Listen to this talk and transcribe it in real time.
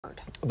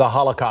The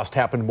Holocaust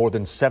happened more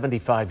than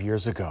 75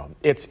 years ago.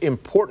 It's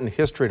important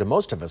history to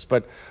most of us,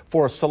 but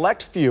for a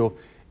select few,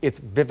 it's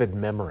vivid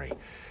memory.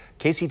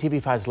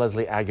 KCTV5's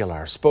Leslie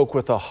Aguilar spoke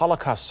with a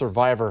Holocaust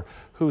survivor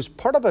who's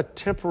part of a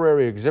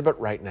temporary exhibit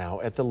right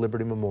now at the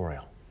Liberty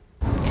Memorial.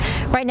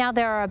 Right now,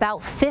 there are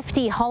about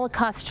 50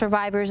 Holocaust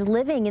survivors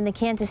living in the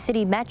Kansas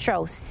City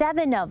metro.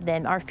 7 of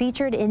them are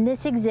featured in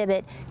this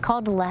exhibit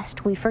called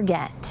Lest We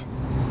Forget.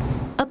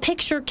 A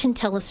picture can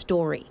tell a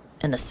story,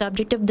 and the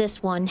subject of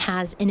this one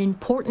has an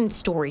important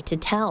story to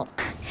tell.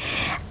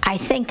 I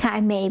think I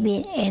may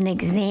be an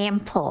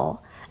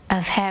example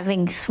of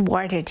having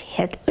thwarted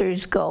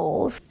Hitler's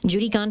goals.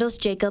 Judy Gandos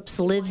Jacobs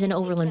lives in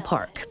Overland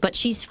Park, but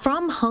she's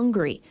from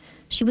Hungary.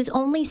 She was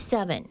only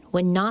 7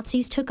 when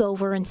Nazis took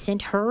over and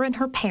sent her and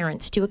her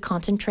parents to a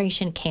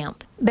concentration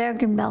camp.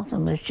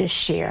 Bergen-Belsen was just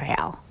sheer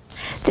hell.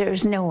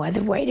 There's no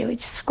other way to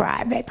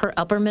describe it. Her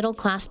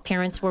upper-middle-class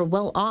parents were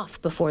well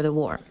off before the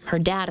war. Her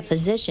dad a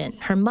physician,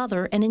 her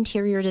mother an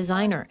interior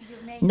designer.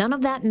 None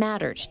of that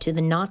mattered to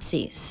the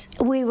Nazis.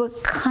 We were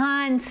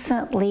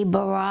constantly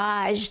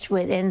barraged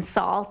with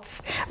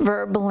insults,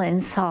 verbal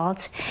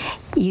insults.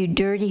 You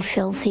dirty,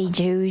 filthy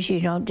Jews,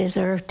 you don't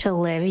deserve to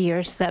live,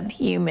 you're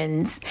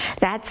subhumans,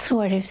 that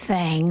sort of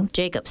thing.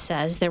 Jacob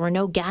says there were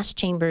no gas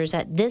chambers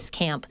at this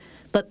camp,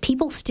 but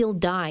people still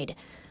died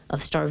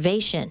of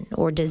starvation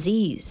or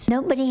disease.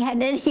 Nobody had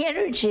any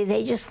energy.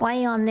 They just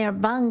lay on their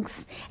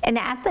bunks in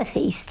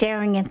apathy,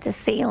 staring at the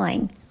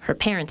ceiling. Her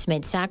parents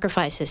made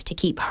sacrifices to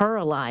keep her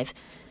alive,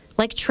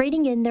 like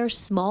trading in their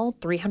small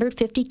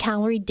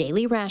 350-calorie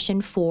daily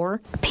ration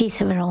for a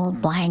piece of an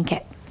old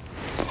blanket.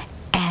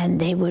 And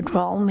they would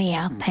roll me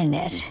up in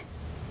it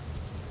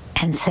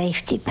and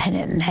safety pin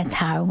it, and that's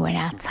how I went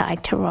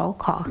outside to roll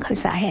call,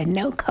 because I had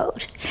no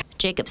coat.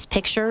 Jacob's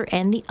picture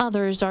and the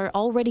others are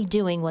already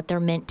doing what they're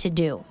meant to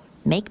do,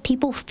 make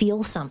people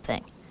feel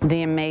something.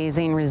 The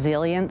amazing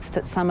resilience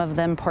that some of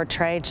them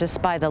portray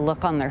just by the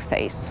look on their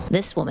face.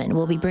 This woman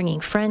will be bringing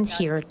friends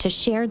here to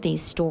share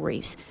these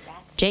stories.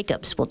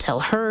 Jacobs will tell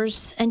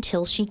hers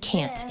until she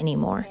can't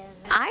anymore.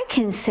 I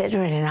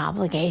consider it an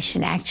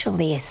obligation,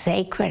 actually a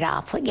sacred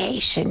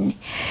obligation,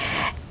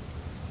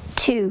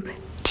 to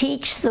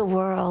teach the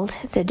world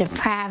the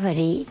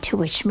depravity to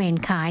which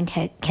mankind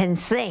can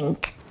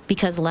sink.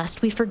 Because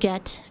lest we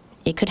forget,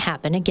 it could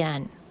happen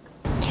again.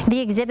 The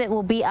exhibit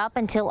will be up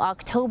until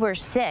October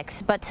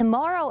 6th, but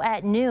tomorrow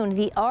at noon,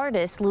 the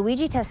artist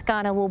Luigi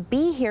Toscana will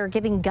be here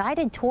giving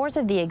guided tours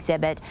of the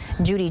exhibit.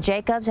 Judy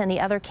Jacobs and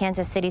the other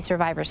Kansas City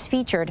survivors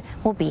featured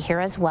will be here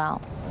as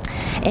well.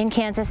 In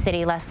Kansas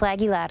City, Leslie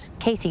Aguilar,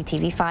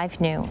 KCTV5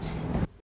 News.